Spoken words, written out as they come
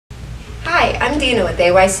Hi, I'm Dina with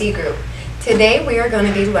AYC Group. Today we are going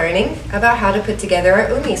to be learning about how to put together our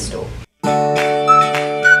Umi stool.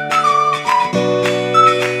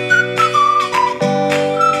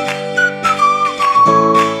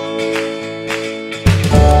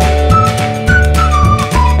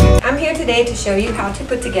 I'm here today to show you how to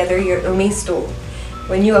put together your Umi stool.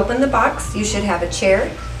 When you open the box, you should have a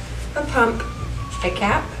chair, a pump, a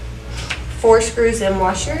cap, 4 screws and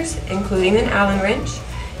washers, including an Allen wrench.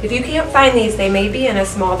 If you can't find these, they may be in a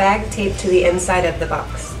small bag taped to the inside of the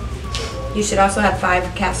box. You should also have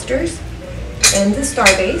 5 casters and the star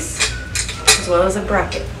base, as well as a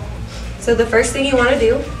bracket. So the first thing you want to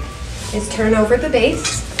do is turn over the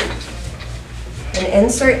base and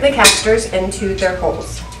insert the casters into their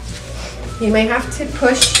holes. You may have to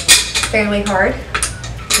push fairly hard,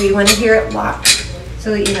 but you want to hear it lock so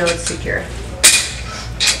that you know it's secure.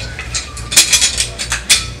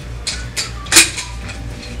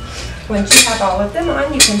 Once you have all of them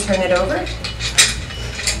on, you can turn it over.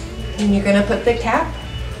 And you're going to put the cap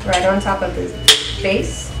right on top of the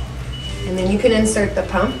base. And then you can insert the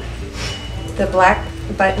pump. The black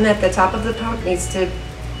button at the top of the pump needs to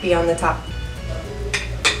be on the top.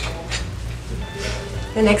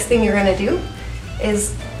 The next thing you're going to do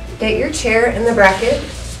is get your chair in the bracket.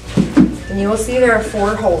 And you will see there are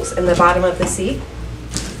 4 holes in the bottom of the seat.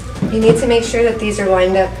 You need to make sure that these are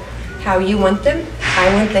lined up how you want them.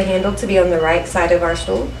 I want the handle to be on the right side of our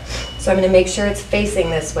stool, so I'm going to make sure it's facing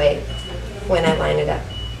this way when I line it up.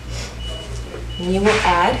 And you will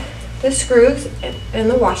add the screws and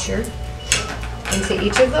the washer into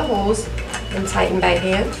each of the holes and tighten by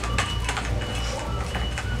hand.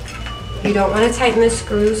 You don't want to tighten the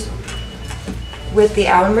screws with the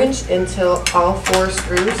Allen wrench until all 4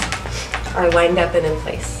 screws are lined up and in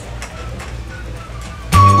place.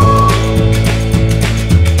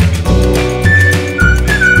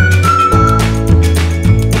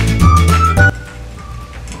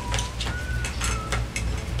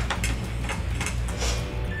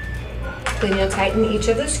 Then you'll tighten each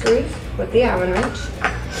of the screws with the Allen wrench.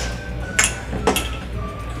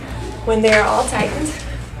 When they are all tightened,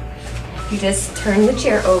 you just turn the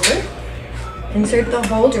chair over, insert the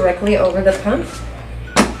hole directly over the pump.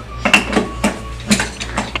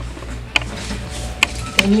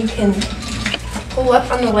 Then you can pull up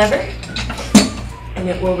on the lever and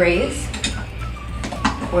it will raise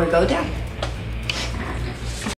or go down.